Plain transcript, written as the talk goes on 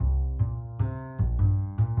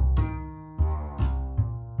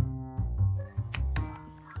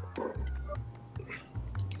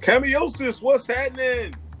Cameosis, what's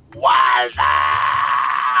happening? What's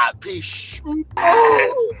up? Peace.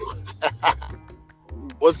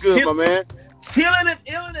 What's good, my man? Chilling and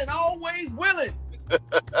illing and always willing.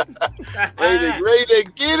 ready to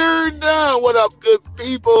get her done. What up, good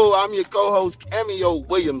people? I'm your co-host, Cameo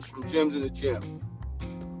Williams from Gems in the Gym.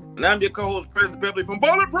 And I'm your co-host, President Beverly from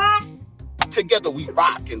Bowling Brook. Together we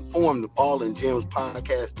rock and form the Ball and Gems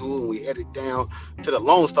podcast duo, and we headed down to the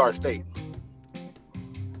Lone Star State.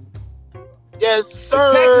 Yes,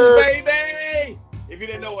 sir. Texas, baby. If you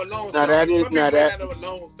didn't know what Lone Star that is some now people that know what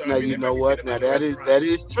Lone Star now is. you know what now that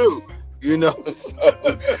is true. You know,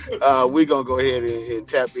 so, we're gonna go ahead and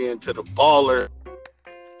tap into the baller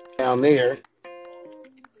down there,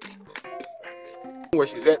 where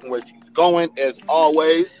she's at and where she's going as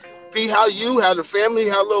always. P, how you? How the family?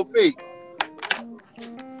 How little P?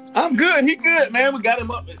 I'm good. He good, man. We got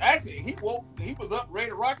him up. Actually, he was up ready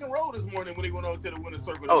to rock and roll this morning when he went over to the winner's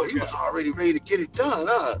circle. Oh, he was already ready to get it done,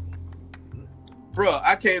 huh? Bro,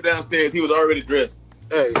 I came downstairs. He was already dressed.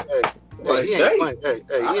 Hey, he ain't playing. Hey,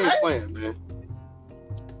 he ain't playing, man.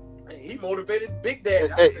 Hey, he motivated Big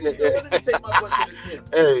Daddy. Hey, Take my butt to the gym.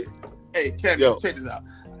 Hey, Kevin, check this out.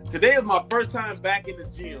 Today is my first time back in the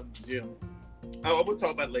gym. Oh, we'll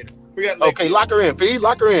talk about it later. We got okay, lock her in, P.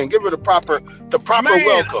 Lock her in. Give her the proper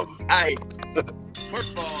welcome.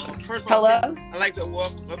 First of all, hello. I like to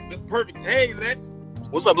welcome. Perfect. Hey, Lex.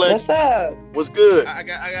 What's up, Lex? What's up? What's good? I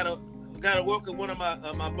gotta welcome one of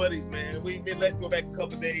my buddies, man. We've been let's go back a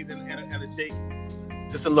couple of days and a shake.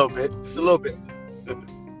 Just a little bit.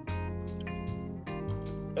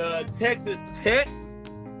 Texas Tech,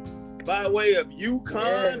 by way of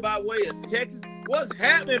UConn, by way of Texas. What's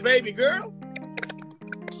happening, baby girl?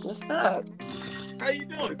 What's up? How you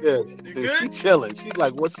doing? Good. You good? She chilling. She's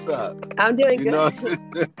like, "What's up?" I'm doing you good. Know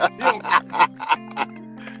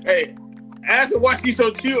hey, ask her why she's so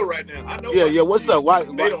chill right now. I know. Yeah. What's up? Why?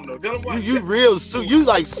 They don't know. Tell them why. You real you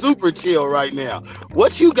like super chill right now.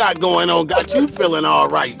 What you got going on? Got you feeling all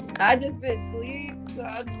right? I just been asleep, so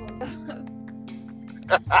I just.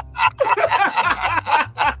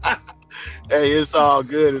 Hey, it's all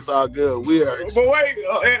good. We are. But wait,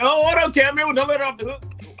 hold on, Camille. Don't let her off the hook.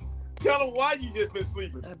 Tell them why you just been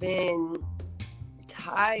sleeping. I've been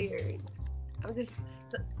tired. I'm just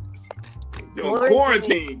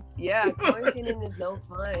quarantine. Yeah, quarantining is no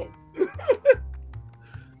fun.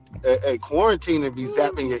 Hey, quarantine and be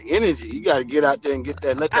zapping your energy. You got to get out there and get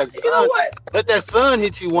that. Let that sun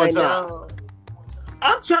hit you one time.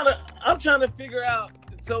 I'm trying to figure out.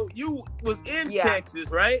 So you was in Texas,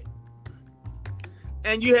 right?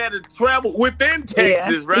 And you had to travel within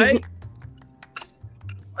Texas, right?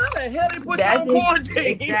 Why the hell they put you on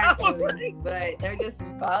quarantine? Exactly. But they're just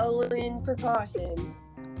following precautions.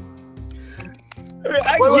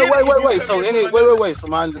 Wait.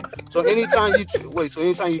 So anytime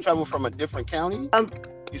you travel from a different county,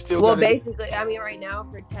 you still basically, I mean, right now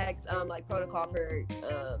for Tex, like protocol for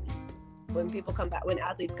when people come back, when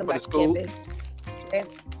athletes come back to campus, they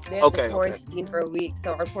have to quarantine for a week.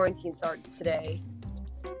 So our quarantine starts today.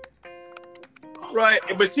 Right,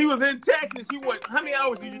 but she was in Texas. How many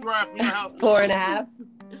hours did you drive from your house? 4.5.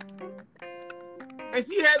 And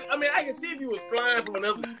she had, I can see if you was flying from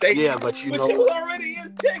another state. Yeah, but she was already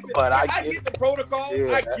in Texas. But I get the protocol.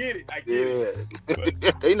 Yeah, I get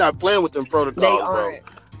it. They not playing with them protocols, they aren't.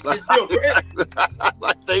 Bro.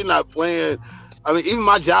 Like they not playing. I mean, even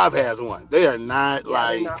my job has one. They are not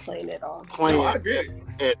they're not playing at all. I get it.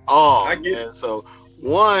 At all. I get it. So,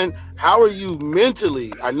 one, how are you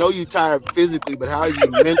mentally? I know you're tired physically, but how are you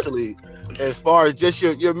mentally as far as just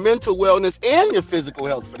your mental wellness and your physical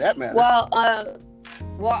health for that matter? Well, I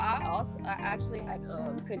actually had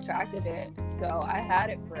contracted it, so I had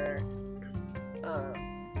it for I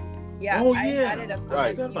had it a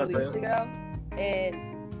few weeks ago, and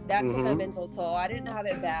that took a mental toll. I didn't have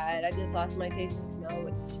it bad. I just lost my taste and smell,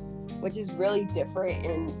 which is really different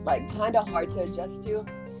and like kind of hard to adjust to.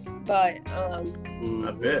 But I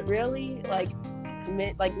bet. Really like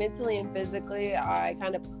mentally and physically, I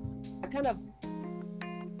kind of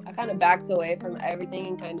backed away from everything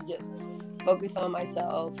and kind of just focused on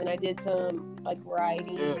myself. And I did some like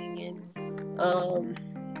writing and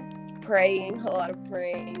praying, a lot of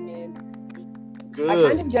praying, and good. I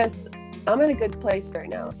kind of just I'm in a good place right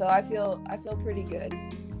now, so I feel pretty good.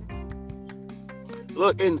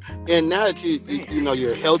 Look, and now that you know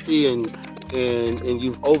you're healthy and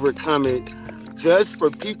you've overcome it, just for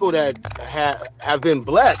people that have been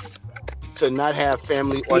blessed to not have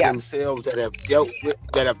family or themselves that have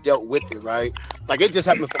dealt with it, right? Like it just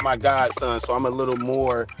happened for my godson, so I'm a little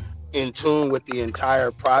more in tune with the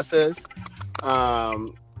entire process.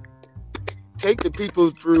 take the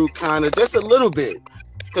people through kind of just a little bit,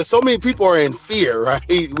 because so many people are in fear, right?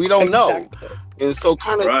 We don't know, and so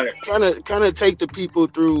kind of take the people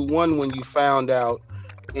through one when you found out,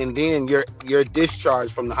 and then your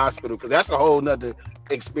discharge from the hospital, because that's a whole nother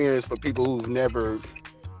experience for people who've never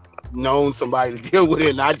known somebody to deal with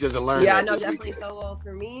it, and I just learned. Yeah, no, definitely. So, well,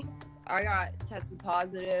 for me, I got tested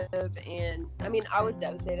positive, and I mean, I was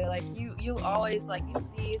devastated. Like, you always, like, you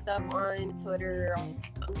see stuff on Twitter, on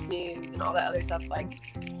news, and all that other stuff, like,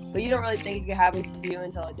 but you don't really think it could happen to you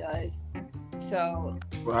until it does. So,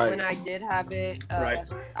 when I did have it, I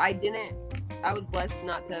was blessed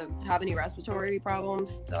not to have any respiratory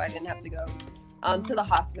problems, so I didn't have to go to the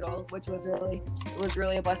hospital, which was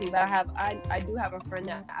really a blessing. But I do have a friend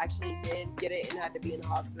that actually did get it and had to be in the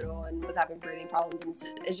hospital and was having breathing problems, and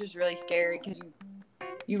it's just really scary because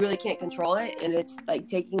you really can't control it, and it's like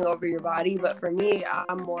taking over your body. But for me,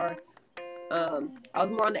 I'm more I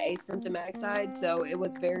was more on the asymptomatic side, so it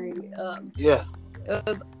was very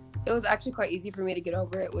it was actually quite easy for me to get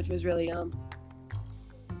over it, which was really a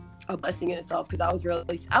blessing in itself, because I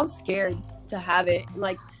was scared to have it. And,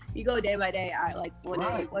 like, you go day by day, I like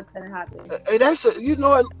wondering what's gonna happen. Hey,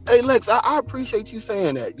 hey Lex, I appreciate you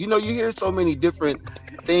saying that. You know, you hear so many different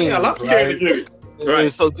things. Yeah, right?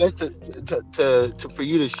 And so just to for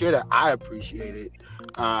you to share that, I appreciate it.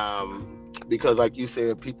 Because like you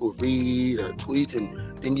said, people read or tweets,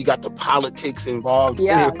 and then you got the politics involved in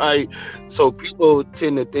it, right? So people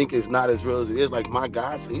tend to think it's not as real as it is. Like my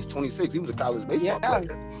godson, he's 26, he was a college baseball player.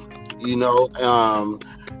 You know,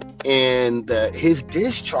 and his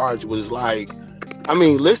discharge was like, I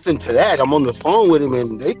mean, listen to that. I'm on the phone with him,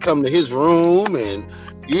 and they come to his room, and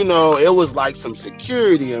you know, it was like some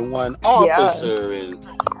security and one officer and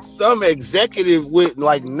some executive with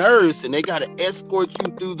like nurse, and they got to escort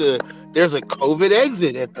you through there's a COVID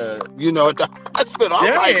exit at the hospital.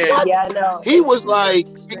 I'm like, what? Yeah, no. He was like,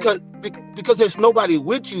 because there's nobody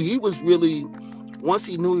with you. He was really, once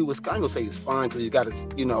he knew he was, I'm gonna say he's fine because he's got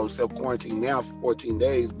to, self-quarantine now for 14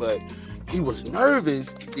 days, but he was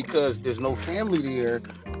nervous because there's no family there,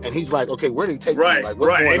 and he's like, okay, where did he take me? Like,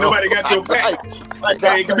 what's going Ain't on? nobody got your back.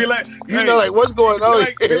 It could be like, like, what's going on?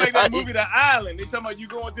 Be like that movie, The Island. They talking about you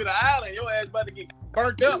going to the island, your ass about to get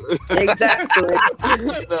burnt up. Exactly.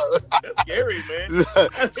 That's scary, man.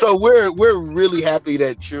 So we're really happy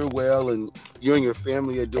that you're well and you and your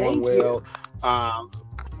family are doing well.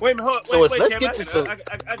 Wait a minute, let's get to some.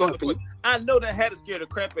 I know that had to scare the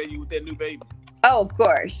crap out of you with that new baby. Oh, of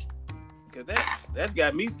course. Because that's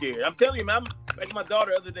got me scared. I'm telling you, man. Like my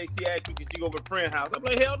daughter the other day, she asked me, could you go over a friend's house? I'm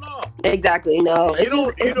like, hell no. Exactly, no. You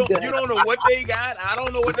don't know what they got. I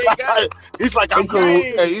don't know what they got. He's like, I'm cool.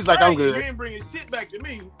 Hey, he's like, I'm good. You ain't bringing shit back to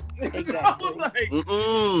me. Exactly. I was like,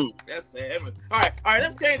 that's sad. All right,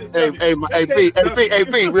 let's change this. Hey,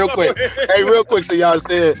 Pete, real quick. Real quick. So y'all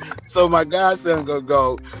said, so my godson gonna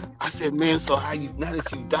go. I said, man, so how you, now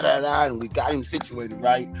that you and we got him situated,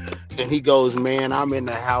 right? And he goes, man, I'm in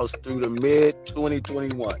the house through the mid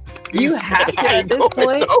 2021. You have to at this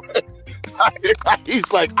point.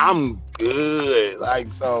 He's like, I'm good.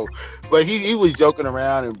 Like, so, but he was joking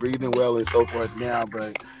around and breathing well and so forth now,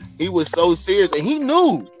 but he was so serious, and he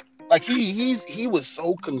knew. Like he was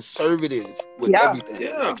so conservative with everything.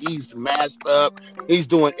 Yeah. Like he's masked up. He's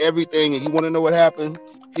doing everything. And you want to know what happened?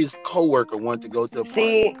 His coworker wanted to go to a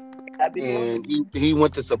party, and he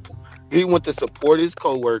went to support. He went to support his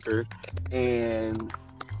coworker, and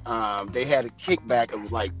they had a kickback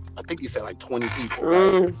of like, I think he said like 20 people.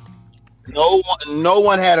 Right? No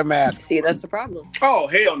one had a mask. See, that's the problem. Oh,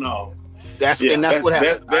 hell no. That's what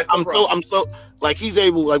happened. I'm so like we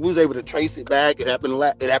was able to trace it back. It happened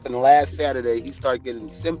last Saturday. He started getting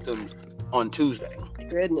symptoms on Tuesday.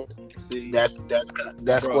 Goodness. See, that's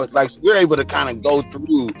what, like, we're able to kind of go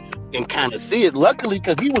through and kind of see it. Luckily,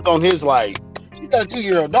 because he was on his, like, he's got a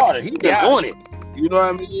 2-year-old daughter. He's been on it. You know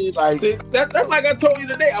what I mean? Like, see, that's like I told you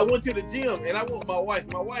today. I went to the gym and I went with my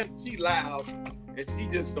wife. My wife, she loud and she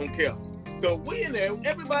just don't care. So we in there,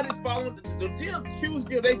 everybody's following the gym. Choose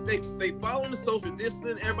gym. They following the social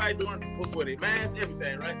distance. Everybody doing with their mask,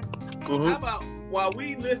 everything, right? Mm-hmm. How about while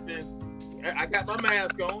we listen, I got my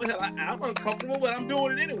mask on. Hell, I'm uncomfortable, but I'm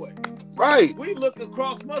doing it anyway. Right. We look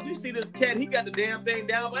across us. We see this cat. He got the damn thing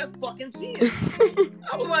down by his fucking chin.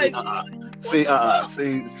 I was like, see.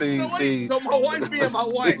 So my wife being my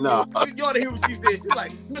wife, you ought to hear what she said. She's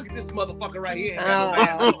like, look at this motherfucker right here.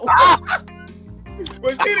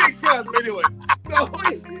 But she didn't cuss anyway. So,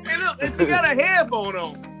 and she got a headphone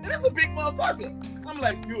on. And that's a big motherfucker. I'm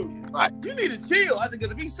like, Julia, you need to chill. I said,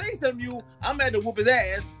 because if he say something to you, I'm at to whoop his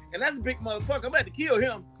ass. And that's a big motherfucker. I'm at to kill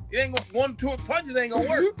him. It ain't gonna, 1-2 punches ain't gonna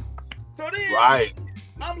work. So then,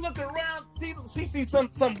 I'm looking around, she sees some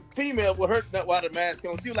female with her without a mask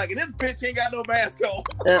on. She was like, this bitch ain't got no mask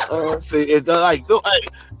on. See, it's like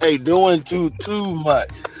doing too much.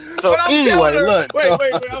 So anyway, her, look. Wait,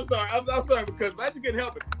 I'm sorry because I just couldn't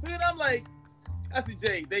help it. So then I'm like, I said,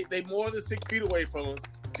 Jay, they more than 6 feet away from us.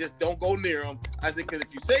 Just don't go near them. I said, because if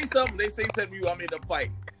you say something, they say something to you, I'm in a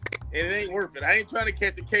fight. And it ain't worth it. I ain't trying to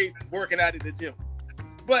catch a case working out at the gym.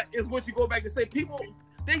 But it's what you go back and say, people,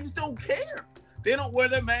 they just don't care. They don't wear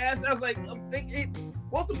their mask. I was like,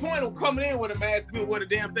 what's the point of coming in with a mask if you wear the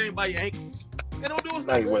damn thing by your ankles? They don't do us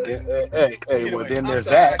no good. Anyway, well, then there's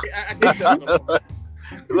that. I can't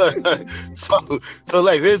Look, so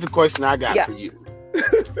like, here's the question I got for you.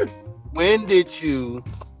 When did you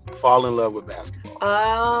fall in love with basketball?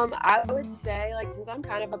 I would say, like, since I'm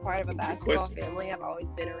kind of a part of a basketball family, I've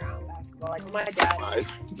always been around basketball. Like, with my dad,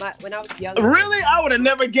 when I was younger. Really? I would have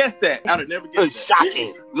never guessed that. I would have never guessed that.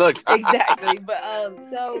 Shocking. Look. Exactly. But,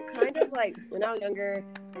 so kind of like, when I was younger,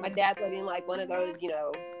 my dad played in, like, one of those,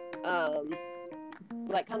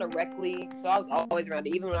 like, kind of rec leagues. So I was always around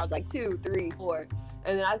it, even when I was, like, 2, 3, 4.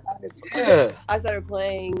 And then I started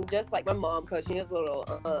playing, just like my mom coached me. It was a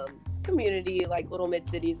little community, like little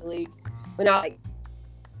mid-cities league. When I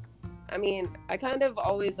kind of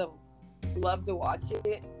always loved to watch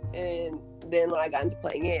it. And then when I got into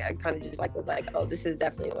playing it, I kind of just was like, oh, this is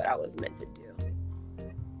definitely what I was meant to do.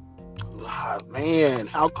 Oh, man,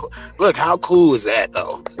 how cool is that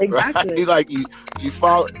though? Exactly. Right? Like you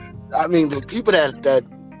fall. I mean, the people that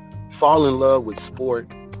fall in love with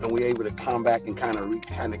sport and we're able to come back and kind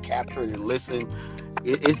of capture it and listen.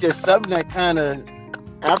 It's just something that kind of,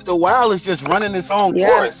 after a while, it's just running its own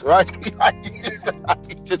course, right? Like, you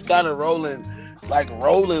just kind of rolling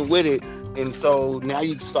with it. And so now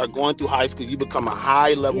you start going through high school, you become a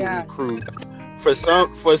high level recruit. For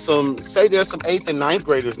some, say there's some 8th and 9th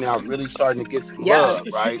graders now really starting to get some love,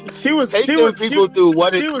 right? Take them people through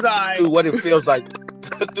what it feels like, through what it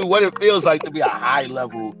feels like to be a high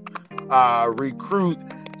level recruit.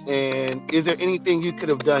 And is there anything you could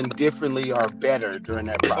have done differently or better during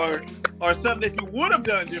that process? Or something that you would have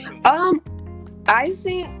done differently? I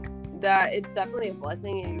think that it's definitely a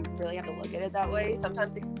blessing, and you really have to look at it that way.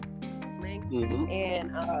 Sometimes it's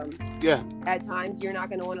and at times you're not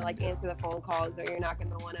going to want to like answer the phone calls, or you're not going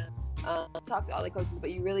to want to talk to all the coaches, but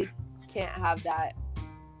you really can't have that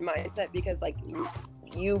mindset because like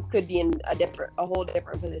you could be in a whole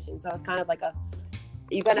different position. So it's kind of like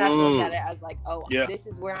you gotta have to look at it as like, this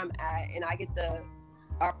is where I'm at, and I get the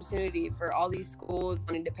opportunity for all these schools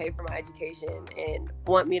wanting to pay for my education and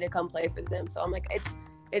want me to come play for them. So I'm like,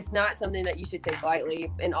 it's not something that you should take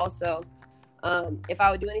lightly. And also, if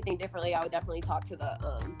I would do anything differently, I would definitely talk to the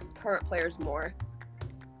current players more,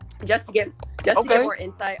 just to get more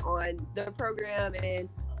insight on the program and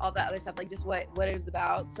all that other stuff, like just what it was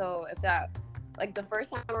about. So if that, like the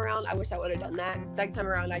first time around, I wish I would have done that. Second time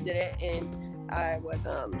around, I did it, and I was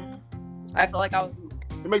I felt like I was.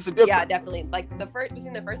 It makes a difference. Yeah, definitely. Like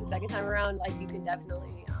between the first and second time around, like you can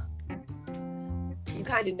definitely you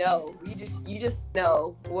kind of know. You just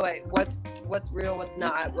know what's real, what's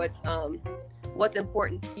not, what's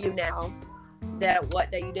important to you now that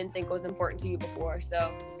you didn't think was important to you before.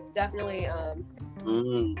 So definitely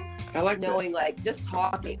I like knowing that. Like just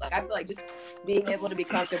talking. Like I feel like just being able to be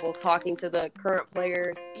comfortable talking to the current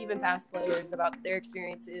players, even past players, about their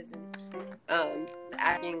experiences, and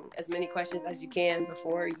asking as many questions as you can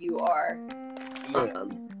before you are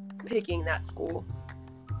picking that school.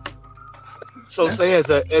 So say as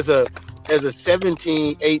a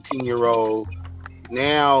 17, 18-year-old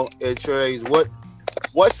now at your age,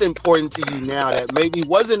 what's important to you now that maybe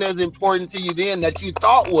wasn't as important to you then that you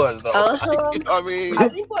thought was though? You know what I mean? I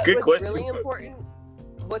think what's really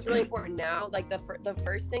important now, like the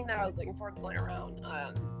first thing that I was looking for going around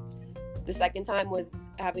the second time was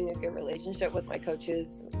having a good relationship with my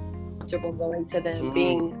coaches, going to them,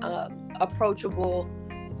 being approachable.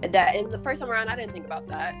 That in the first time around, I didn't think about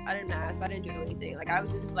that. I didn't ask. I didn't do anything. Like I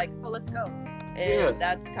was just like, oh, let's go. And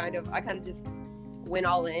that's I kind of just went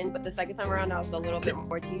all in. But the second time around, I was a little bit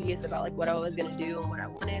more tedious about like what I was gonna do and what I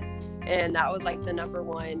wanted. And that was like the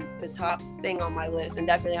top thing on my list. And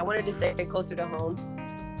definitely, I wanted to stay closer to home.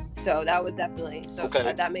 So that was definitely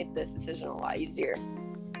that made this decision a lot easier.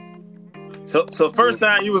 So first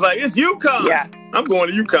time you was like, it's UConn. Yeah. I'm going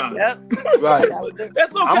to UConn. Yep. Right.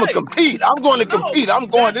 That's okay. I'm gonna compete. I'm going to compete. I'm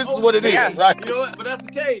going. This is what it is. Right. You know what? But that's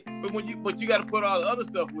okay. But you got to put all the other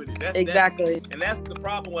stuff with it. Exactly. And that's the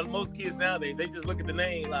problem with most kids nowadays. They just look at the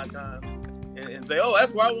name a lot of times and say, oh,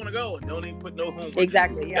 that's where I want to go, and don't even put no homework.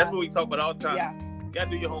 Exactly. Yeah. That's what we talk about all the time. Yeah. Got to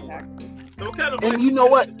do your homework. So what kind of and you know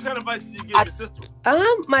what? What kind of advice did you give your sister?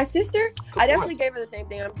 My sister, I definitely gave her the same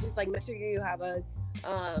thing. I'm just like, make sure you have a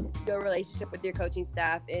good relationship with your coaching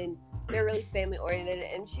staff, and they're really family oriented,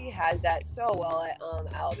 and she has that so well at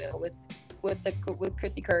Alabama with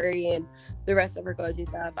Chrissy Curry and the rest of her coaching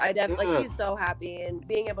staff. I definitely she's so happy, and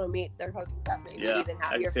being able to meet their coaching staff made me even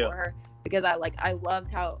happier for her, because I loved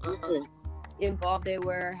how involved they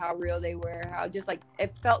were, how real they were, how just like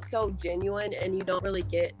it felt so genuine, and you don't really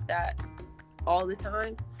get that all the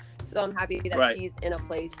time. So I'm happy that she's in a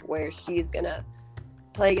place where she's gonna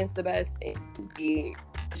play against the best and be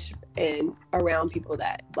and around people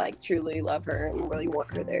that like truly love her and really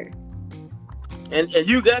want her there. And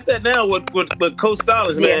you got that now with Coach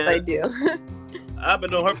Stallings, man. Yes, I do. I've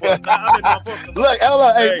been on her for. Look, hold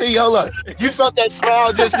on, hey, P, hold on. You felt that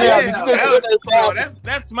smile just now. Yeah,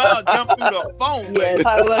 that smile jumped through the phone. Yeah,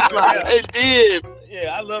 I love smile. It did.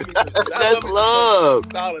 Yeah, I love you. That's love.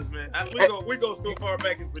 Stallings, man. We go so far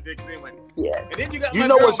back, it's ridiculous. Anyway. Yeah. And then you got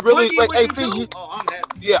what's really Boogie like, hey, P, I'm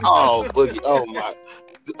happy. Yeah. Oh, Boogie. Oh my.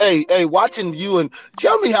 Hey, watching you and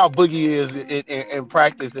tell me how Boogie is in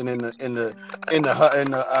practice and in the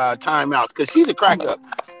timeouts, because she's a crack up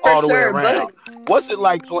all the way around. What's it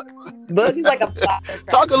like? Boogie's like a firecracker.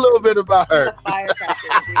 Talk a little bit about her. She's a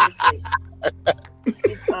firecracker, seriously.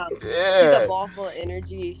 She's a ball full of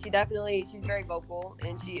energy. She's very vocal,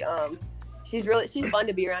 and she's fun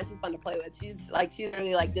to be around. She's fun to play with. She's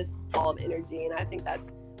really like just all of energy, and I think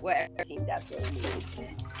that's what every team definitely needs.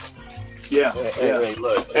 Yeah. Hey,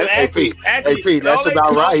 look. And actually, that's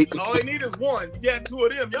about right. All they need is one. You got two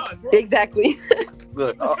of them, y'all. Exactly.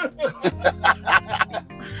 Look.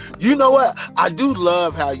 You know what? I do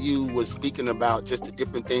love how you were speaking about just the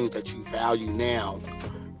different things that you value now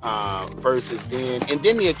versus then, and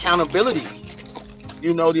then the accountability.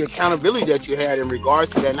 You know, the accountability that you had in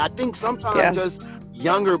regards to that. And I think sometimes just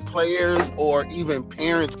younger players or even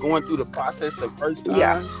parents going through the process the first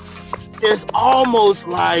time, there's almost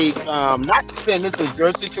like, not saying this is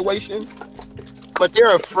your situation, but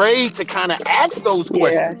they're afraid to kind of ask those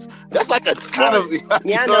questions. That's like a kind of, you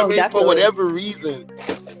know what I mean? For whatever reason.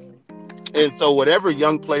 And so whatever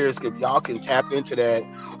young players, if y'all can tap into that,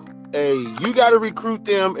 hey, you got to recruit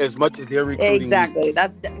them as much as they're recruiting Exactly. you.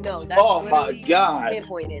 That's oh my God,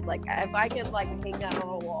 pinpointed. Like if I could like hang that on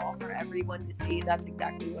a wall for everyone to see, that's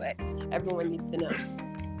exactly what everyone needs to know.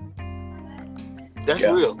 That's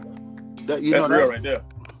real. That's real right there.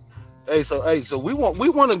 Hey, so we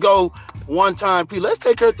want to go one time, P. Let's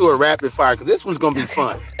take her through a rapid fire, because this one's gonna be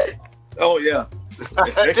fun. Oh yeah.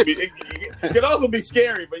 It could also be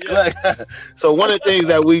scary, but yeah. So one of the things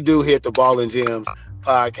that we do here at the Ball and Gems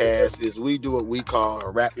podcast is we do what we call a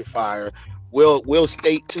rapid fire. We'll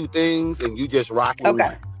state two things and you just rock with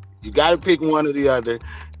one. You got to pick one or the other.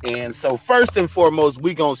 And so first and foremost,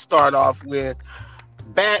 we gonna start off with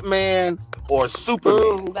Batman or Superman.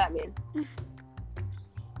 Ooh, Batman.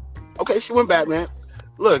 Okay, she went Batman.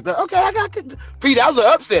 Look, okay, I got P. That was an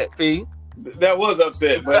upset, P. That was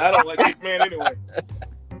upset, but I don't like Superman anyway.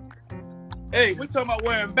 Hey, we talking about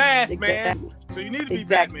wearing masks, man. So you need to be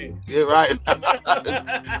Batman. Yeah, right.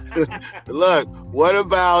 Look, what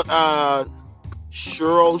about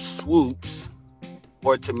Sheryl Swoopes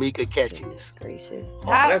or Tamika Catchings? Gracious.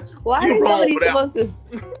 Why is somebody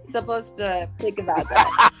supposed to think about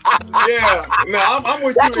that? Yeah, no, I'm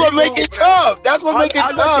with That's you. What make it tough. That's what make it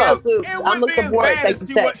tough. I'm gonna support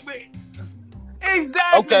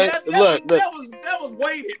Exactly. Okay, look. That was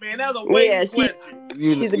weighted, man. That was a weighted question.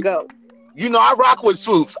 She's a goat. You know, I rock with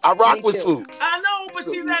Swoopes. I know, but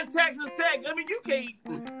she's at Texas Tech. I mean, you can't.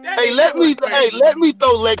 Hey, let me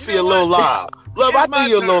throw Lexi a little lob. Love, I threw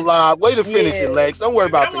you a little lob. Way to finish it, Lex. Don't worry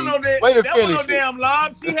about me. Way to finish it. No damn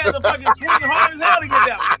lob. She had to fucking swing hard as hell to get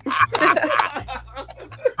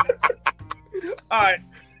that. All right,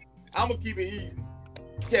 I'm gonna keep it easy.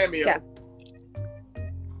 Cameo. Yeah.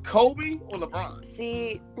 Kobe or LeBron?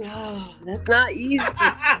 See, that's not easy.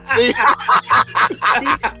 See,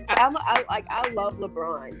 I love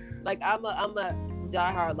LeBron. Like I'm a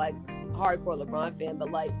diehard hardcore LeBron fan,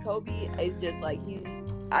 but like Kobe is just like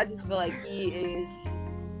I just feel like he is.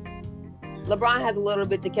 LeBron has a little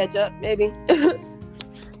bit to catch up, maybe. Just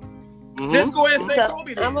go ahead and say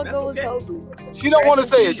Kobe. Then. I'm gonna go with Kobe. She don't want to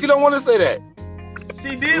say it. She don't want to say that.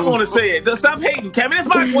 She did want to say it. Stop hating, Kevin. That's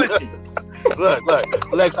my question. Look,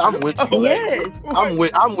 Lex, I'm with you. Yes. I'm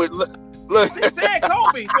with. Look. She said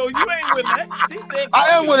Kobe, so you ain't with Lex. She said Kobe. I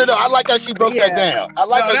am with it though. I like how she broke that down.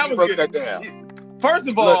 That down. First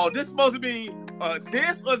of all, this is supposed to be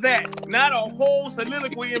this or that, not a whole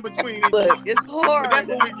soliloquy in between. Look, it's hard. But that's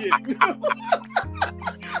what we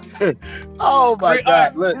get. Oh my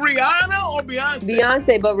God! Rihanna or Beyonce?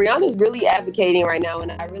 Beyonce, but Rihanna's really advocating right now,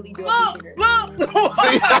 and I really do appreciate her.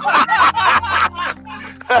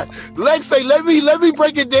 Lex say, let me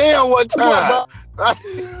break it down one time.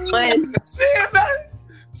 She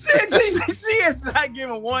is not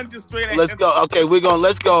giving one just straight answer. Let's go. Okay,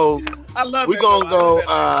 let's go. I love it. We're gonna go.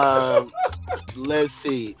 Let's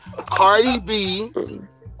see, Cardi B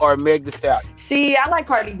or Meg Thee Stallion. See, I like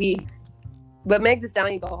Cardi B, but Meg Thee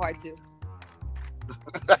Stallion go hard too.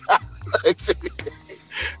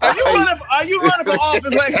 Are you running for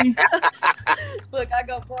office, Lexi? Look, I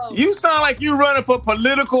go both. You sound like you running for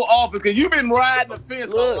political office because you've been riding the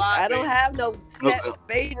fence a lot. I don't have no set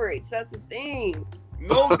favorites. That's the thing.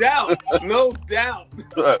 No doubt. No doubt.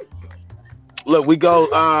 Look, we go.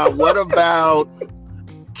 What about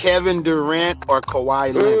Kevin Durant or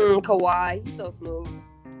Kawhi Leonard? Kawhi. He's so smooth.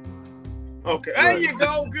 Okay. There you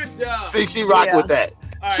go. Good job. See, she rocked with that.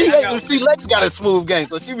 Right, see, Lex got a smooth game,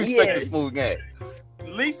 so she respects the smooth game.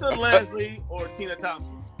 Lisa Leslie or Tina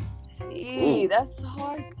Thompson? See, that's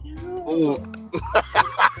hard too.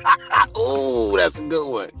 Ooh, that's a good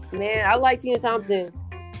one. Man, I like Tina Thompson.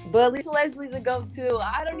 But Lisa Leslie's a go-to.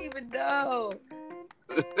 I don't even know.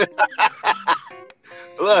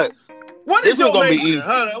 Look, what is your major?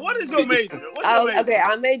 What is your major? Okay,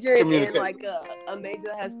 I'm majoring in like a major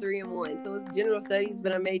that has 3 in 1. So it's general studies,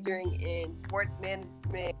 but I'm majoring in sports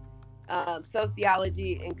management,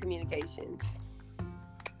 sociology, and communications.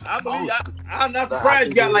 I believe I'm not surprised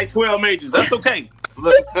you got like 12 majors. That's okay.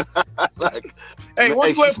 Look, hey,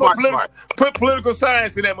 one way put political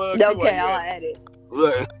science in that mug. Okay, I'll add it.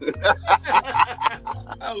 Look.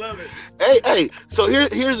 I love it. Hey. So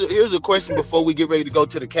here's a question before we get ready to go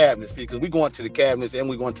to the cabinets, because we're going to the cabinets and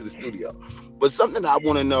we're going to the studio. But something I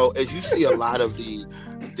want to know, as you see a lot of the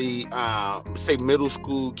say middle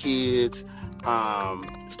school kids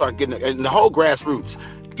start getting, and the whole grassroots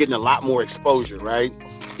getting a lot more exposure, right?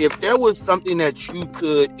 If there was something that you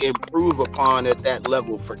could improve upon at that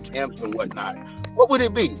level for camps and whatnot, what would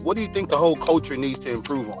it be? What do you think the whole culture needs to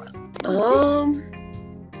improve on?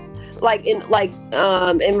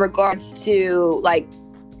 In regards to like,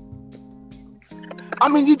 I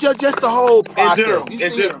mean, you just the whole process. In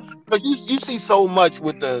general. But you see so much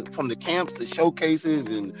from the camps, the showcases,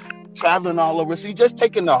 and traveling all over. So you just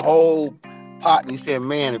taking the whole pot and you saying,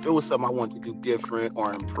 man, if it was something I wanted to do different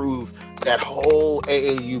or improve that whole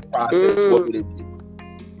AAU process, what would it be?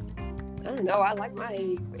 I don't know. I like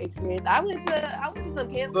my experience. I went to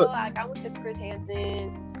some camps. So like I went to Chris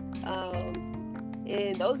Hansen,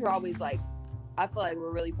 and those were always like, I feel like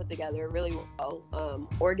we're really put together, really well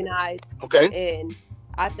organized. Okay. And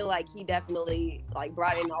I feel like he definitely like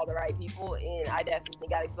brought in all the right people, and I definitely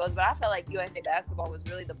got exposed. But I felt like USA basketball was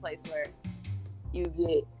really the place where you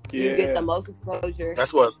get the most exposure.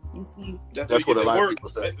 That's what you see. That's what a lot of people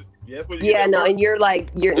say. And you're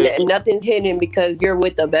nothing's hidden because you're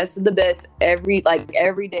with the best of the best every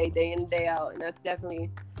day, day in and day out, and that's definitely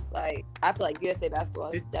like, I feel like USA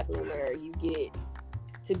basketball is definitely where you get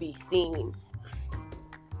to be seen.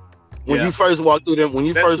 When you first walked through them,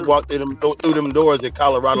 through them doors at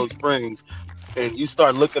Colorado Springs, and you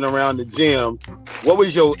start looking around the gym, what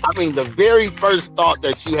was the very first thought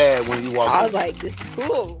that you had when you walked? I was like, this is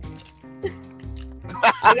cool.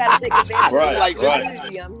 I gotta take advantage of this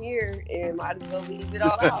energy. I'm here, and might as well leave it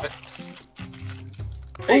all out.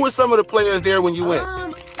 Who were some of the players there when you went?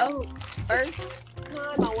 First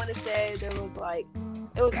time I want to say there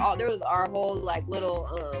was our whole like little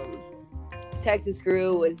Texas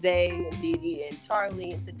crew with Zay and Didi and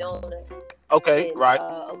Charlie and Sedona. Okay, and, right.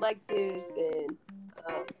 Alexis and.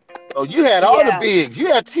 You had all the bigs.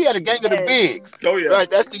 She had a gang of the bigs. Oh yeah, right.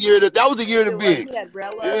 That's the year that was the year of the bigs. We had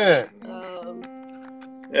Brella. Yeah.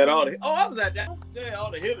 Had all the. I was at that. Yeah,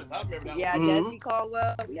 all the hitters. I remember that. Yeah, Jesse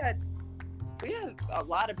Caldwell. We had a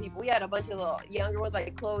lot of people. We had a bunch of little younger ones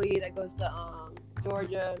like Chloe that goes to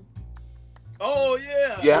Georgia. Oh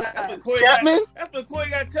yeah. Yeah. Chapman. That's when Chloe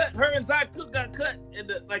got cut. Her and Zach Cook got cut in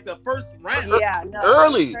the first round. Yeah. No,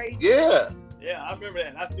 early. Yeah. Yeah, I remember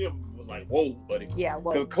that. I still was like, whoa, buddy. Yeah.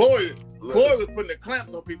 Because Chloe was putting the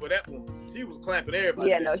clamps on people. That one, she was clamping everybody.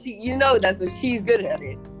 Yeah. No, that's what she's good at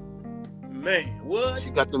it. Man, what?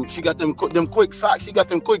 She got them quick socks. She got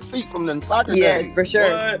them quick feet from them soccer days. Yes, for sure.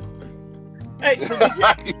 What? Hey,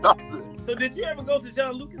 so did you ever go to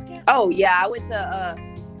John Lucas camp? Oh yeah, I went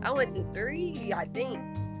to 3, I think.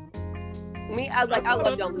 I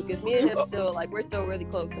love John Lucas. Me and him we're still really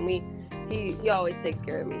close, and he always takes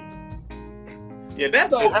care of me. Yeah,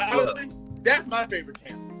 that's my favorite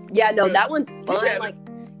camp. Yeah, no, that one's fun. Like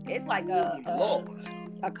it's like a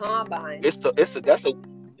combine. That's a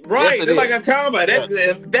right. Yes, it's like a combine.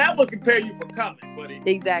 That would compare you for college, buddy.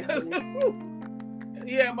 Exactly.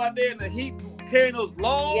 Yeah, my dad in the heat carrying those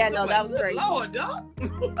logs. Yeah, no, that was crazy. Lord, dog.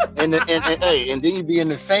 and then you be in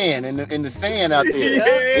the sand, in the sand out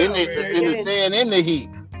there, in the sand, in the heat.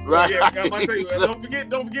 Right. Yeah,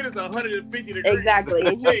 don't forget it's 150 degrees. Exactly.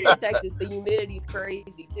 And here in Texas, the humidity's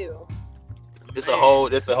crazy too. It's a whole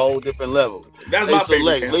different level. That's my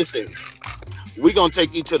favorite. Select, listen, we're gonna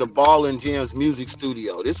take you to the Ball and Gems music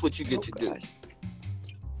studio. This is what you get to do.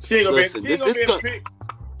 She ain't gonna be able to pick.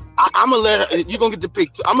 I'm gonna let her. You're gonna get to pick.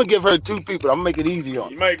 I'm gonna give her 2 people. I'm gonna make it easy on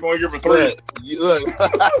her. You might go and give her 3.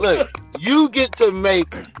 Look, you get to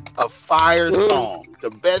make a fire song, the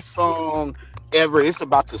best song ever. It's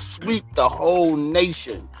about to sweep the whole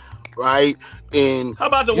nation, right? And how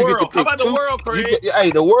about the world? How about the world, Craig?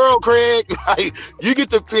 The world, Craig. Right? You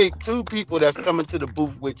get to pick 2 people that's coming to the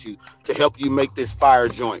booth with you to help you make this fire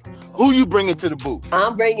joint. Who you bringing to the booth?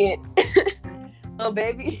 I'm bringing,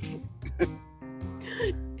 baby.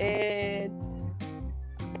 And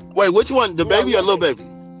wait, which one? The baby or Lil Baby?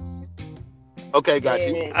 Okay, got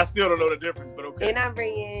you. I still don't know the difference, but okay. And I'm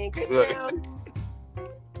bringing Chris Brown.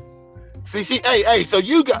 See, so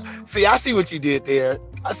you got. See, I see what you did there.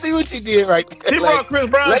 I see what you did right there. She brought Chris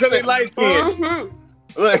Brown because he light skinned.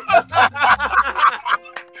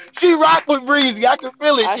 She rocked with Breezy. I can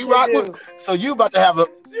feel it. She rocked with. So you about to have a.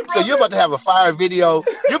 So you're about to have a fire video.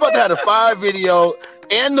 You're about to have a fire video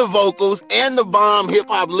and the vocals and the bomb hip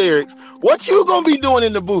hop lyrics. What you gonna be doing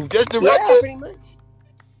in the booth? Just direct it? Yeah, pretty much.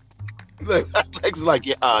 Lex like,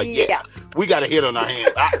 yeah, we got a hit on our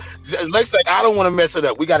hands. Lex like, I don't want to mess it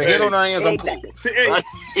up. We got a hit on our hands. Exactly. I'm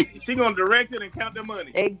cool. She gonna direct it and count the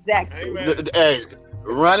money. Exactly. Hey,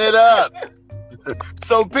 run it up.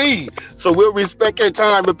 So P, so we'll respect her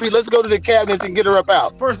time, but P, let's go to the cabinets and get her up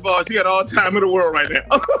out. First of all, she got all time in the world right now.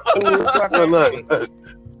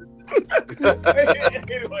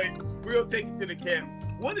 Anyway, we'll take it to the cabinet.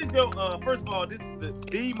 What is your first of all, this is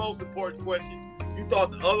the most important question. You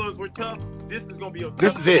thought the others were tough. This is gonna be a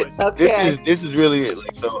This is it. Okay. This is really it.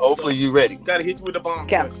 Like, so hopefully you ready. Gotta hit you with the bomb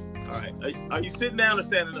question. All right. Are you sitting down or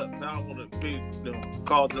standing up? I don't want to be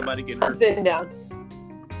cause somebody getting hurt. I'm sitting down.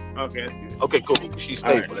 Okay, that's good. Okay, cool. She's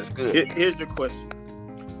stable. Right. That's good. Here's your question.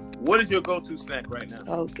 What is your go-to snack right now?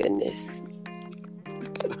 Oh goodness.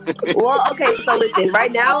 Well, okay, so listen,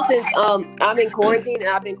 right now since I'm in quarantine and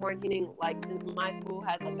I've been quarantining like since my school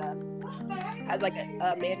has like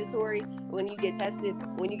a mandatory when you get tested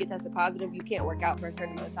positive, you can't work out for a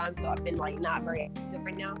certain amount of time. So I've been like not very active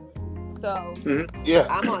right now. So yeah,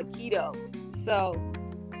 I'm on keto. So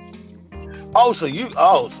so she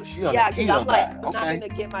on keto. I'm like I'm not gonna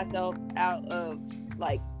get myself out of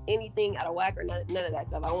like anything out of whack or none of that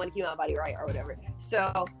stuff. I want to keep my body right or whatever.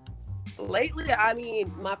 So lately, I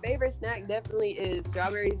mean, my favorite snack definitely is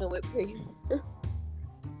strawberries and whipped cream.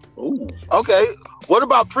 Ooh. Okay. What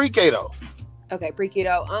about pre-keto? Okay,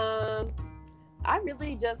 pre-keto. I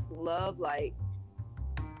really just love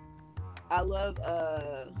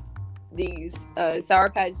these Sour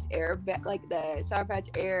Patch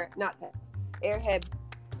Airhead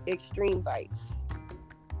Extreme Bites.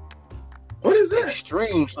 What is that?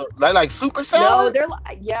 Extreme, so like super sour? No, they're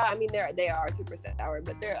they are super sour,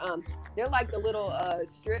 but they're like the little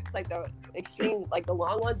strips, like the extreme, like the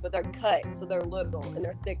long ones, but they're cut, so they're little and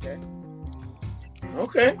they're thicker.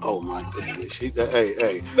 Okay. Oh my goodness,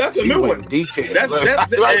 hey, that's a new one. Detail.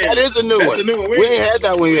 That is a new one. A new one. We ain't had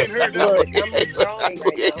that one yet. Look, I'm growing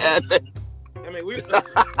right now. I mean, we.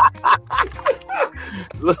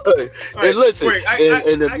 Look, and listen. Wait,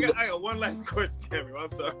 I got one last question, Kevin.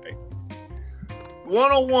 I'm sorry.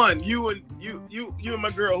 1-on-1, you and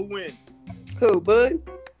my girl, who win? Who, Bud?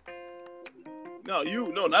 No,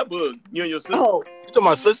 not Bud. You and your sister. Oh, you talking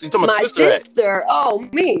about sister? You talking about my sister? Oh,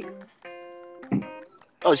 me.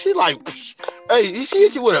 Oh, she like, hey, she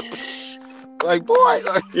hit you with a, like, boy.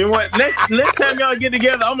 You know what? Next time y'all get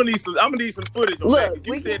together, I'm gonna need some footage. On Look, that.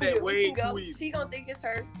 You said that way too easy. She gonna think it's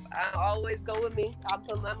her. I always go with me. I'll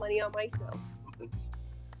put my money on myself.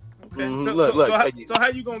 Okay. Mm-hmm. So how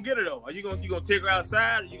you gonna get her though? Are you gonna take her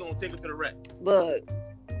outside, or you gonna take her to the rack? Look,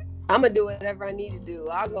 I'm gonna do whatever I need to do.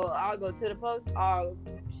 I'll go to the post. I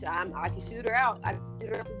can shoot her out. I can shoot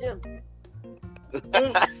her at the gym.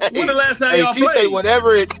 When the last time y'all played? She say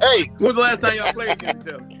whatever it takes. When's the last time y'all played against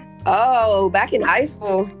each other? Oh, back in high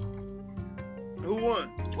school. Who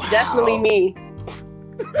won? Wow. Definitely me.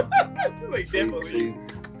 See.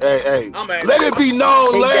 Hey, let it be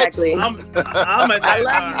known, exactly. I'm at that. I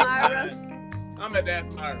love you, Myra. I'm at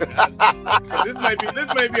that, Myra. This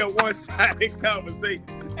may be a one-sided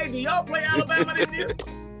conversation. Hey, do y'all play Alabama this year?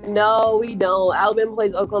 No, we don't. Alabama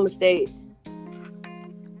plays Oklahoma State.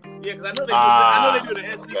 Yeah, because I know they do the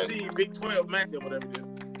SEC Big 12 matchup, whatever it is.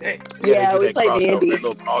 Dang. Yeah, we played Vandy. That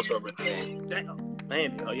little crossover thing. Damn,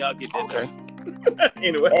 Vandy. Oh, y'all get that. Okay.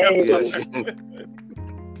 Anyway.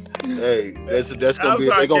 Hey, that's gonna be.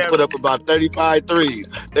 They're gonna put up about 35 threes.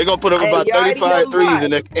 They're gonna put up about 35 threes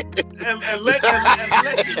in there. And let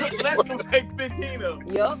them take 15 of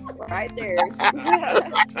them. Yup, right there.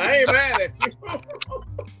 I ain't mad at you.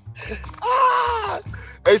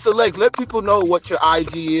 Hey, so Lex, let people know what your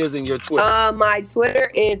IG is and your Twitter. My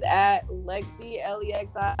Twitter is at Lexi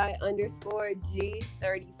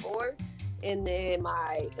LEXI_G34, and then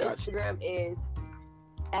my Instagram is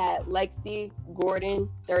at Lexi Gordon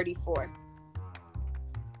 34.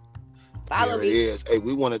 Follow me. It is. Hey,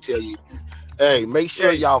 we want to tell you. Hey, make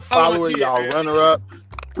sure y'all follow her, y'all run her up.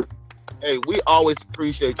 Hey, we always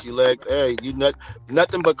appreciate you, Lex. Hey, you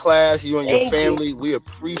nothing but class. You and your family. We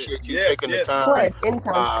appreciate you taking the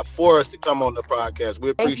time for us to come on the podcast.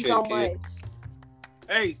 We appreciate it, kid.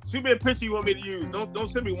 Hey, send me a picture you want me to use.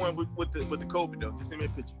 Don't send me one with the COVID though. Just send me a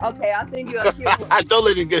picture. Okay, I'll send you a cute one. I don't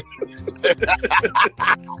let it get.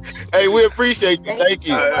 Hey, we appreciate you. Thank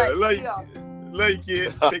you. Love you,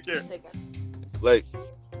 kid. Take care. Like.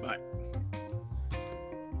 Bye.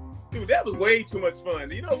 Dude, that was way too much fun.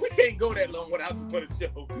 You know, we can't go that long without the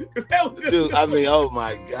show. That was Dude, I mean, oh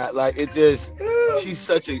my God. Like, it just, she's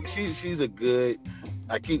a good,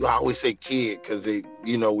 I always say kid because we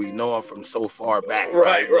know her from so far back.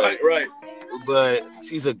 Right. But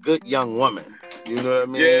she's a good young woman. You know what I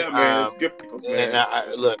mean? Yeah, man. It's good people, man.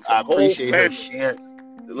 And I appreciate her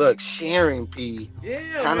sharing P,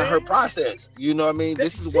 kind of her process. You know what I mean?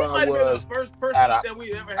 This is where I was. The first person that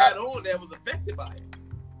we ever had on that was affected by it.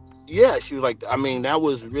 Yeah, she was like, I mean, that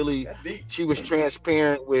was really, she was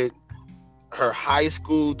transparent with her high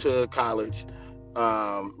school to college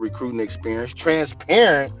recruiting experience,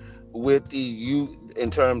 transparent with in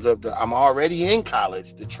terms of I'm already in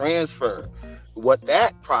college, the transfer, what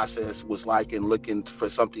that process was like and looking for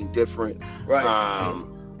something different. Right.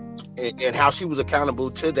 And how she was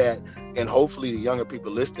accountable to that. And hopefully the younger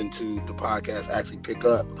people listening to the podcast actually pick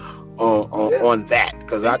up on that.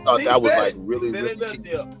 Because I thought that was like really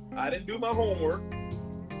I didn't do my homework.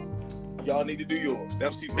 Y'all need to do yours.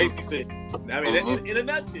 That's what she basically said. I mean, in a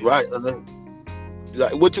nutshell. Right.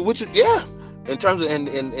 Which is in terms of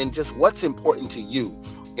and just what's important to you.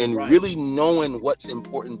 And really knowing what's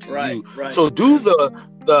important to you. Right. So do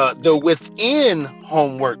the within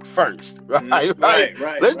homework first. Right.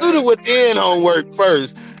 Let's do the within homework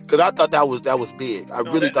first. Because I thought that was big. I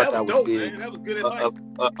really thought that was dope, big. That was good advice.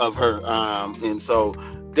 Of her. And so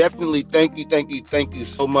definitely thank you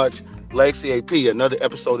so much, Lexi AP. Another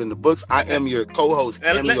episode in the books. I am your co-host,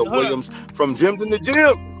 Cameo Williams from Gyms in the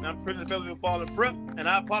Gym. I'm Princess Belly Fall and Prep, and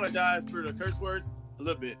I apologize for the curse words a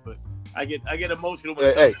little bit, but I get emotional when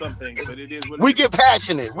it comes to some things, but it is what we get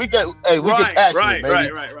passionate. We get passionate,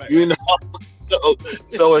 baby. Right. You know,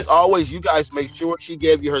 so as always, you guys make sure she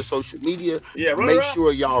gave you her social media. Yeah, make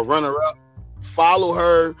sure y'all run her up, follow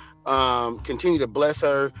her, continue to bless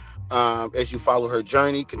her as you follow her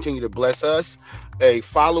journey. Continue to bless us. Hey,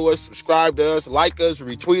 follow us, subscribe to us, like us,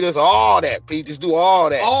 retweet us, all that. Pete, just do all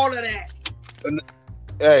that. All of that. And,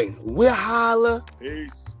 hey, we'll holla.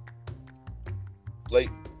 Peace. Late.